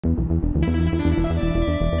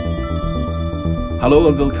Hello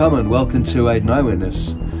and welcome to Aid and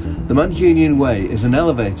Eyewitness. The Mancunian Way is an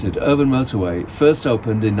elevated urban motorway first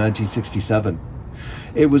opened in 1967.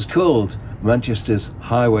 It was called Manchester's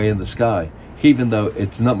Highway in the Sky, even though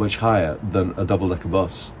it's not much higher than a double-decker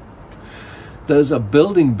bus. There's a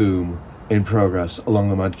building boom in progress along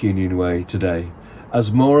the Mancunian Way today,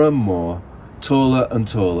 as more and more taller and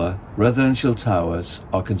taller residential towers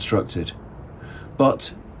are constructed.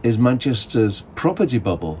 But is Manchester's property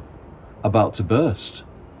bubble about to burst?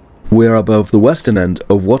 We're above the western end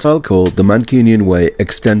of what I'll call the Mancunian Way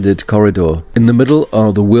extended corridor. In the middle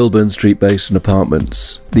are the Wilburn Street Basin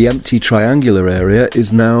apartments. The empty triangular area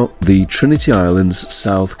is now the Trinity Islands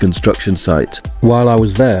South construction site. While I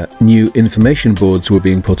was there, new information boards were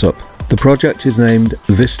being put up. The project is named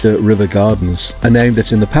Vista River Gardens, a name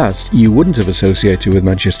that in the past you wouldn't have associated with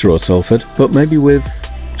Manchester or Salford, but maybe with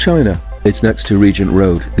China. It's next to Regent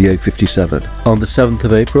Road, the A57. On the 7th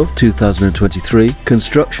of April 2023,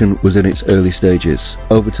 construction was in its early stages.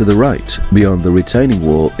 Over to the right, beyond the retaining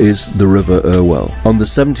wall, is the River Irwell. On the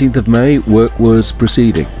 17th of May, work was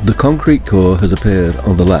proceeding. The concrete core has appeared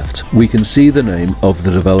on the left. We can see the name of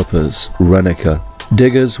the developers, Redbricks.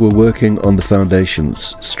 Diggers were working on the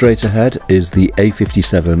foundations. Straight ahead is the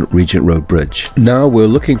A57 Regent Road Bridge. Now we're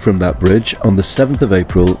looking from that bridge on the 7th of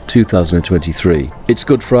April 2023. It's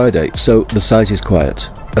Good Friday, so the site is quiet.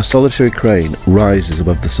 A solitary crane rises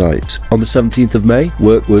above the site. On the 17th of May,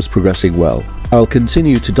 work was progressing well. I'll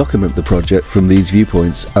continue to document the project from these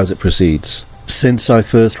viewpoints as it proceeds. Since I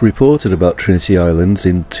first reported about Trinity Islands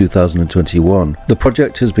in 2021, the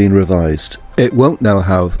project has been revised. It won't now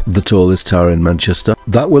have the tallest tower in Manchester.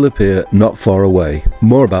 That will appear not far away.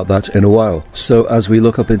 More about that in a while. So as we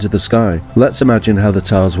look up into the sky, let's imagine how the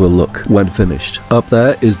towers will look when finished. Up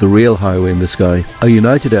there is the real highway in the sky. A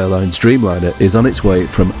United Airlines Dreamliner is on its way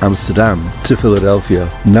from Amsterdam to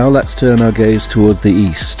Philadelphia. Now let's turn our gaze towards the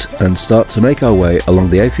east and start to make our way along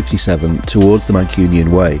the A57 towards the Mancunian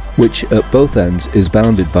Way, which at both ends is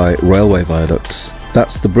bounded by railway viaducts.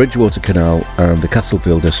 That's the Bridgewater Canal and the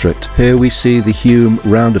Castlefield district. Here we see the Hume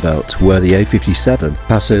roundabout, where the A57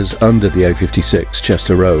 passes under the A56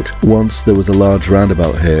 Chester Road. Once there was a large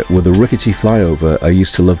roundabout here with a rickety flyover I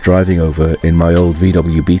used to love driving over in my old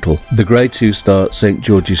VW Beetle. The Grade 2 star St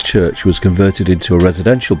George's Church was converted into a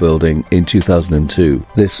residential building in 2002.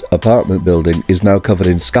 This apartment building is now covered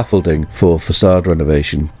in scaffolding for facade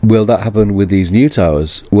renovation. Will that happen with these new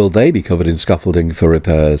towers? Will they be covered in scaffolding for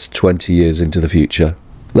repairs 20 years into the future?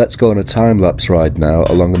 Let's go on a time-lapse ride now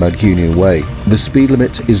along the Mancunian Way. The speed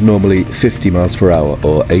limit is normally 50 miles per hour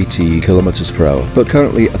or 80 kilometers per hour, but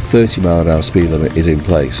currently a 30-mile-an-hour speed limit is in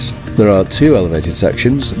place. There are two elevated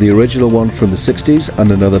sections, the original one from the 60s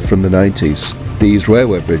and another from the 90s. These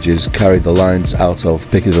railway bridges carry the lines out of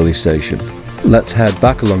Piccadilly Station. Let's head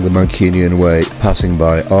back along the Mancunian Way, passing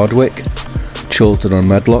by Ardwick,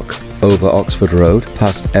 Chorlton-on-Medlock, over Oxford Road,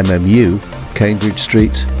 past MMU, Cambridge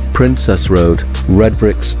Street, Princess Road,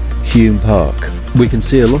 Redbricks, Hume Park. We can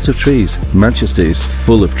see a lot of trees. Manchester is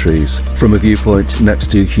full of trees. From a viewpoint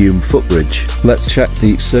next to Hume Footbridge, let's check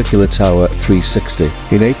the circular tower 360.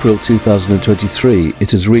 In April 2023,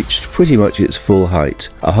 it has reached pretty much its full height,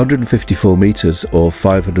 154 metres or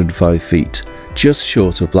 505 feet, just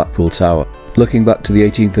short of Blackpool Tower. Looking back to the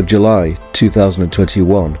 18th of July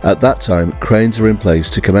 2021, at that time cranes were in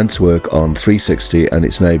place to commence work on 360 and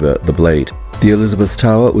its neighbour, the Blade. The Elizabeth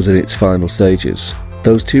Tower was in its final stages.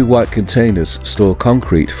 Those two white containers store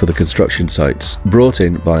concrete for the construction sites, brought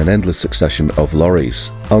in by an endless succession of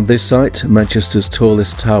lorries. On this site, Manchester's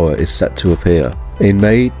tallest tower is set to appear. In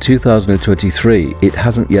May 2023, it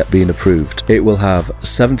hasn't yet been approved. It will have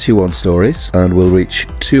 71 stories and will reach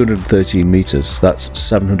 213 metres, that's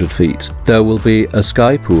 700 feet. There will be a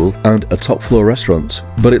sky pool and a top floor restaurant,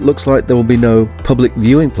 but it looks like there will be no public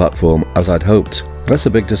viewing platform as I'd hoped. That's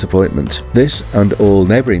a big disappointment. This and all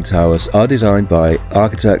neighbouring towers are designed by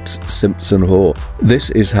architects Simpson Hoare.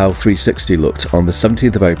 This is how 360 looked on the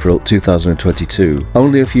 17th of April 2022.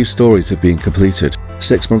 Only a few stories have been completed.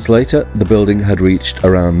 6 months later, the building had reached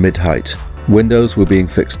around mid-height. Windows were being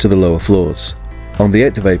fixed to the lower floors. On the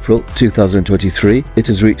 8th of April 2023, it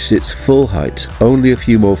has reached its full height. Only a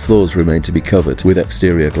few more floors remain to be covered with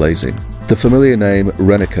exterior glazing. The familiar name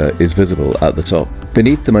Redbricks is visible at the top.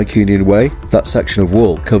 Beneath the Mancunian Way, that section of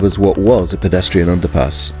wall covers what was a pedestrian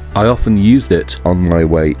underpass. I often used it on my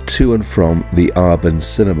way to and from the Arbon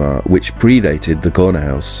Cinema, which predated the Corner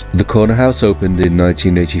House. The Corner House opened in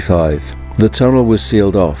 1985. The tunnel was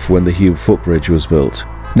sealed off when the Hume Footbridge was built.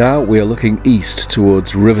 Now we are looking east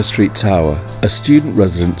towards River Street Tower, a student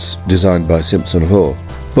residence designed by Simpson Hoare.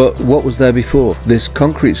 But what was there before? This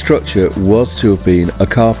concrete structure was to have been a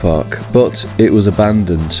car park, but it was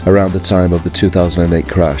abandoned around the time of the 2008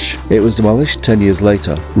 crash. It was demolished 10 years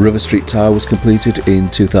later. River Street Tower was completed in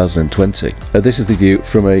 2020. This is the view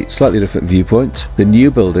from a slightly different viewpoint. The new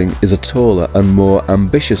building is a taller and more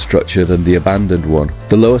ambitious structure than the abandoned one.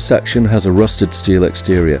 The lower section has a rusted steel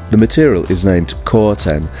exterior. The material is named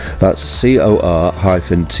Corten, that's C-O-R-T-E-N.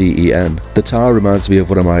 The tower reminds me of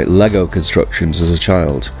one of my Lego constructions as a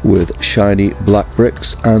child, with shiny black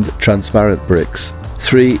bricks and transparent bricks.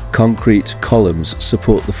 3 concrete columns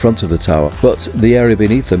support the front of the tower, but the area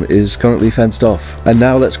beneath them is currently fenced off. And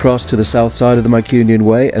now let's cross to the south side of the Mancunian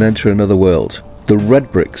Way and enter another world. The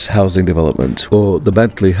Redbricks housing development, or the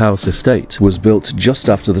Bentley House estate, was built just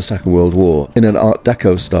after the Second World War in an Art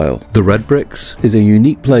Deco style. The Redbricks is a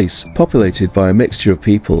unique place populated by a mixture of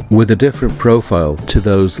people with a different profile to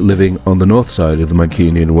those living on the north side of the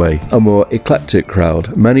Mancunian Way. A more eclectic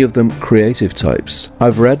crowd, many of them creative types.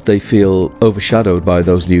 I've read they feel overshadowed by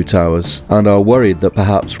those new towers and are worried that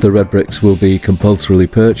perhaps the Redbricks will be compulsorily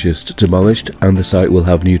purchased, demolished, and the site will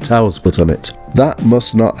have new towers put on it. That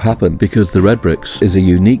must not happen because the Redbricks is a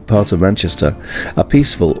unique part of Manchester, a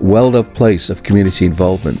peaceful, well-loved place of community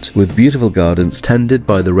involvement, with beautiful gardens tended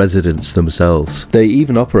by the residents themselves. They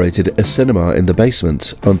even operated a cinema in the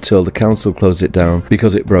basement until the council closed it down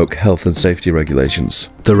because it broke health and safety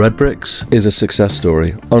regulations. The Redbricks is a success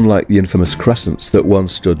story, unlike the infamous Crescents that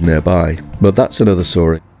once stood nearby. But that's another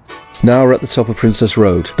story. Now we're at the top of Princess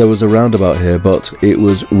Road. There was a roundabout here, but it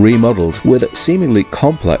was remodelled with a seemingly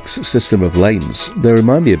complex system of lanes. They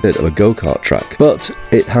remind me a bit of a go-kart track, but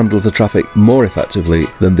it handles the traffic more effectively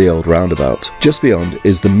than the old roundabout. Just beyond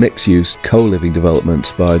is the mixed-use co-living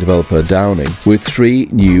development by developer Downing, with 3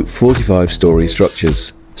 new 45-storey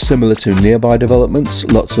structures. Similar to nearby developments,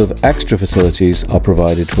 lots of extra facilities are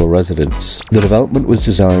provided for residents. The development was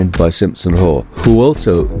designed by Simpson Hoare, who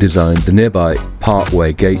also designed the nearby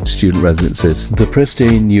Parkway Gate student residences. The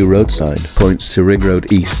pristine new road sign points to Ring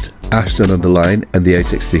Road East, Ashton-under-Lyne and the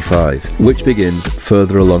A65, which begins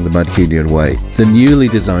further along the Mancunian Way. The newly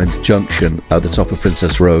designed junction at the top of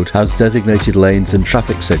Princess Road has designated lanes and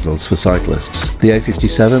traffic signals for cyclists. The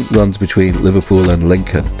A57 runs between Liverpool and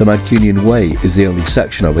Lincoln. The Mancunian Way is the only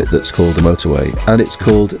section of it that's called a motorway, and it's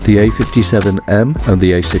called the A57M and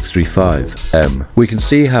the A635M. We can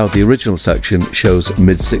see how the original section shows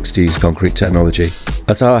mid-60s concrete technology.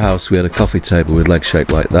 At our house we had a coffee table with legs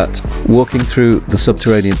shaped like that. Walking through the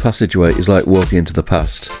subterranean passageway is like walking into the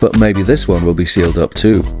past, but maybe this one will be sealed up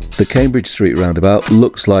too. The Cambridge Street roundabout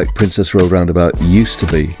looks like Princess Road roundabout used to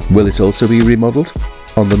be. Will it also be remodelled?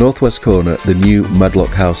 On the northwest corner, the new Medlock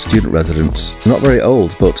House student residence. Not very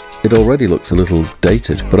old, but it already looks a little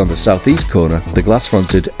dated. But on the southeast corner, the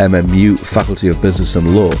glass-fronted MMU Faculty of Business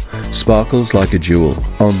and Law sparkles like a jewel.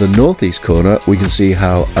 On the northeast corner, we can see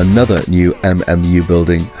how another new MMU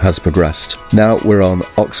building has progressed. Now we're on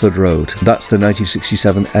Oxford Road. That's the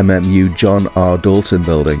 1967 MMU John R. Dalton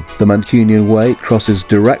building. The Mancunian Way crosses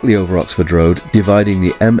directly over Oxford Road, dividing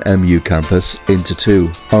the MMU campus into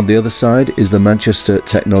 2. On the other side is the Manchester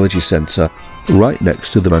Technology Centre, right next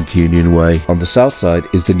to the Mancunian Way. On the south side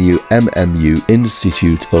is the new MMU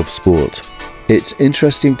Institute of Sport. It's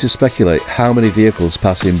interesting to speculate how many vehicles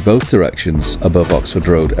pass in both directions above Oxford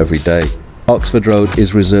Road every day. Oxford Road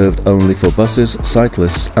is reserved only for buses,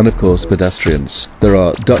 cyclists and of course pedestrians. There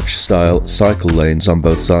are Dutch-style cycle lanes on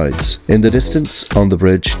both sides. In the distance, on the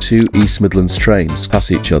bridge, 2 East Midlands trains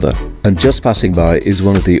pass each other. And just passing by is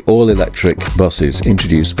one of the all-electric buses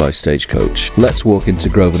introduced by Stagecoach. Let's walk into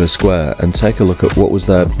Grosvenor Square and take a look at what was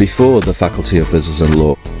there before the Faculty of Business and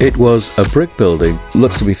Law. It was a brick building,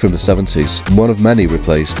 looks to be from the 70s, one of many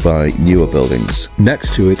replaced by newer buildings.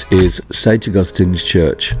 Next to it is St Augustine's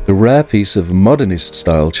Church, a rare piece of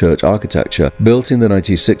modernist-style church architecture built in the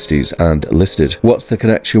 1960s and listed. What's the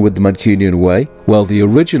connection with the Mancunian Way? Well, the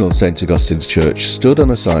original St Augustine's Church stood on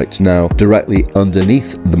a site now directly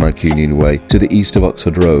underneath the Mancunian Way to the east of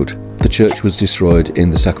Oxford Road. The church was destroyed in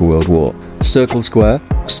the Second World War. Circle Square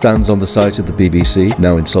stands on the site of the BBC,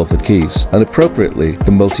 now in Salford Quays, and appropriately,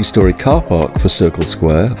 the multi-storey car park for Circle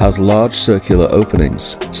Square has large circular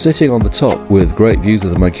openings. Sitting on the top with great views of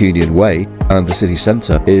the Mancunian Way and the city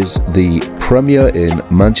centre is the Premier Inn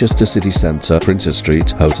Manchester City Centre Princess Street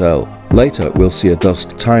Hotel. Later, we'll see a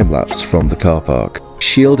dusk time-lapse from the car park.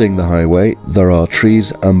 Shielding the highway, there are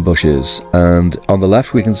trees and bushes, and on the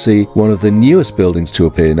left we can see one of the newest buildings to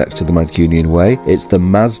appear next to the Mancunian Way. It's the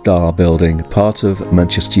Masdar building, part of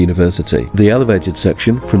Manchester University. The elevated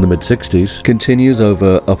section from the mid-60s continues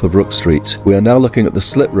over Upper Brook Street. We are now looking at the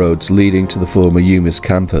slip roads leading to the former UMIS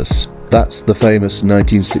campus. That's the famous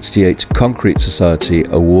 1968 Concrete Society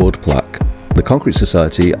award plaque. The Concrete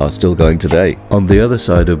Society are still going today. On the other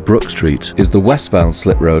side of Brook Street is the westbound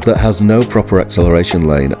slip road that has no proper acceleration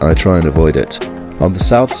lane. I try and avoid it. On the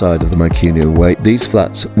south side of the Mancunian Way, these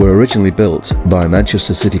flats were originally built by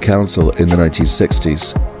Manchester City Council in the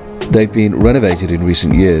 1960s. They've been renovated in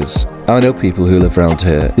recent years. I know people who live around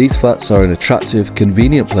here. These flats are an attractive,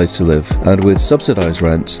 convenient place to live, and with subsidised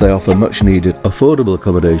rents, they offer much needed, affordable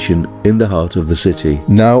accommodation in the heart of the city.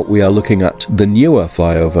 Now we are looking at the newer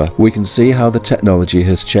Flyover. We can see how the technology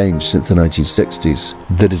has changed since the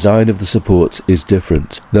 1960s. The design of the supports is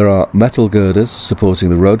different. There are metal girders supporting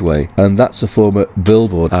the roadway, and that's a former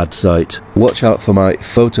billboard ad site. Watch out for my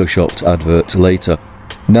photoshopped advert later.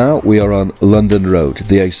 Now we are on London Road,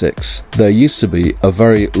 the A6. There used to be a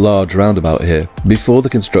very large roundabout here before the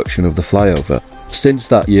construction of the Flyover. Since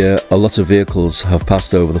that year, a lot of vehicles have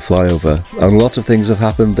passed over the Flyover, and a lot of things have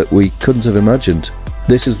happened that we couldn't have imagined.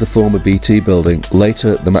 This is the former BT building,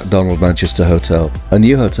 later the McDonald Manchester Hotel. A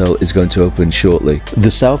new hotel is going to open shortly.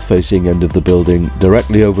 The south-facing end of the building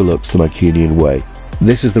directly overlooks the Mancunian Way.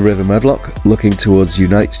 This is the River Medlock, looking towards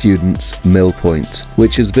Unite Students' Mill Point,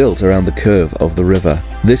 which is built around the curve of the river.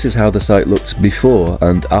 This is how the site looked before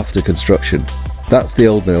and after construction. That's the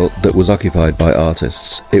old mill that was occupied by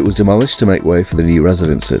artists. It was demolished to make way for the new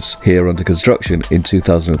residences, here under construction in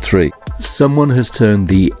 2003. Someone has turned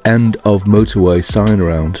the end of motorway sign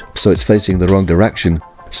around, so it's facing the wrong direction.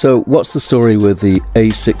 So what's the story with the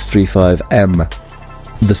A635M?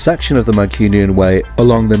 The section of the Mancunian Way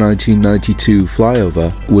along the 1992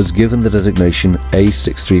 Flyover was given the designation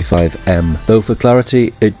A635M, though for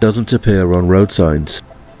clarity it doesn't appear on road signs.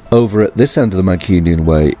 Over at this end of the Mancunian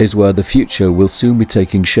Way is where the future will soon be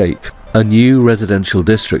taking shape. A new residential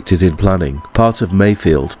district is in planning, part of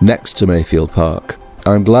Mayfield, next to Mayfield Park.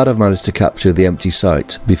 I'm glad I've managed to capture the empty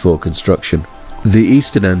site before construction. The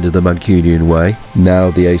eastern end of the Mancunian Way, now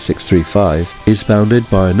the A635, is bounded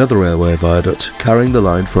by another railway viaduct carrying the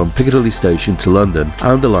line from Piccadilly Station to London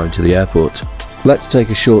and the line to the airport. Let's take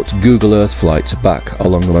a short Google Earth flight back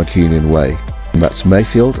along the Mancunian Way. That's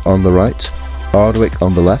Mayfield on the right, Ardwick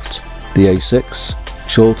on the left, the A6,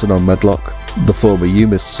 Chorlton on Medlock, the former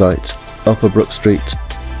UMIST site, Upper Brook Street,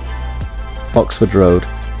 Oxford Road,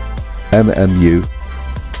 MMU,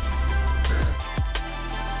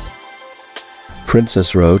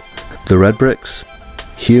 Princess Road, the Redbricks,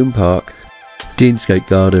 Hume Park, Deansgate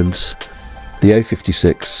Gardens, the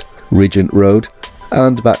A56, Regent Road,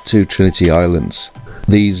 and back to Trinity Islands.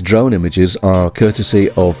 These drone images are courtesy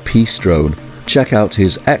of Peace Drone. Check out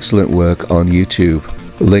his excellent work on YouTube,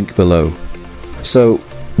 link below. So,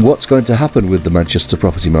 what's going to happen with the Manchester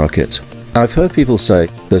property market? I've heard people say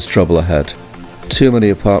there's trouble ahead. Too many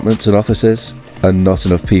apartments and offices, and not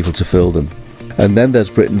enough people to fill them. And then there's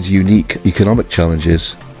Britain's unique economic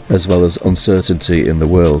challenges, as well as uncertainty in the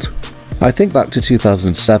world. I think back to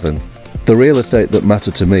 2007. The real estate that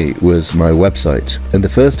mattered to me was my website. In the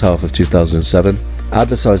first half of 2007,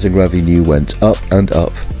 advertising revenue went up and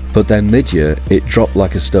up, but then mid-year it dropped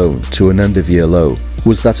like a stone to an end-of-year low.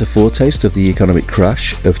 Was that a foretaste of the economic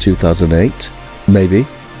crash of 2008? Maybe.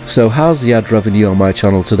 So how's the ad revenue on my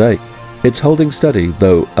channel today? It's holding steady,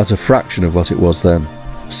 though at a fraction of what it was then.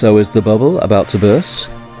 So is the bubble about to burst?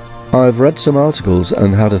 I've read some articles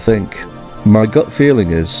and had a think. My gut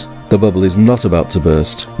feeling is the bubble is not about to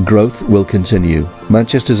burst. Growth will continue.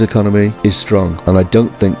 Manchester's economy is strong, and I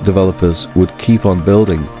don't think developers would keep on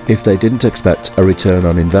building if they didn't expect a return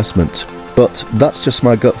on investment. But that's just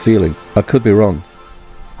my gut feeling. I could be wrong.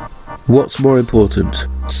 What's more important?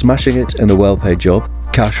 Smashing it in a well-paid job,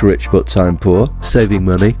 cash rich but time poor, saving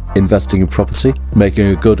money, investing in property, making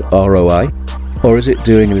a good ROI? Or is it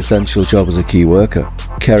doing an essential job as a key worker,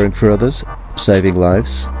 caring for others, saving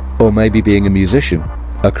lives, or maybe being a musician,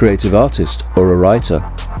 a creative artist or a writer,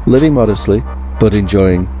 living modestly but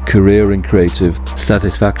enjoying career and creative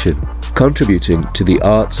satisfaction, contributing to the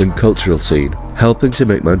arts and cultural scene, helping to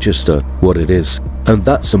make Manchester what it is. And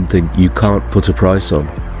that's something you can't put a price on.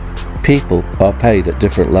 People are paid at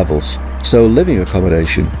different levels, so living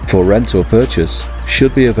accommodation for rent or purchase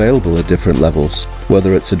should be available at different levels,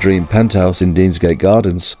 whether it's a dream penthouse in Deansgate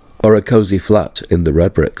Gardens or a cosy flat in the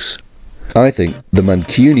Redbricks. I think the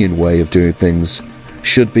Mancunian way of doing things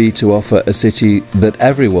should be to offer a city that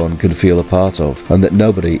everyone can feel a part of and that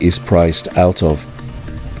nobody is priced out of.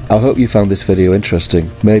 I hope you found this video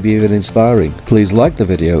interesting, maybe even inspiring. Please like the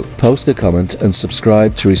video, post a comment and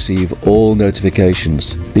subscribe to receive all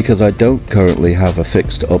notifications, because I don't currently have a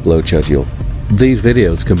fixed upload schedule. These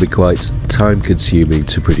videos can be quite time consuming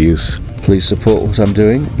to produce. Please support what I'm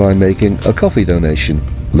doing by making a coffee donation,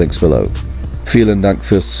 links below. Vielen Dank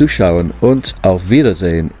fürs Zuschauen und auf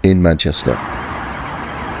Wiedersehen in Manchester.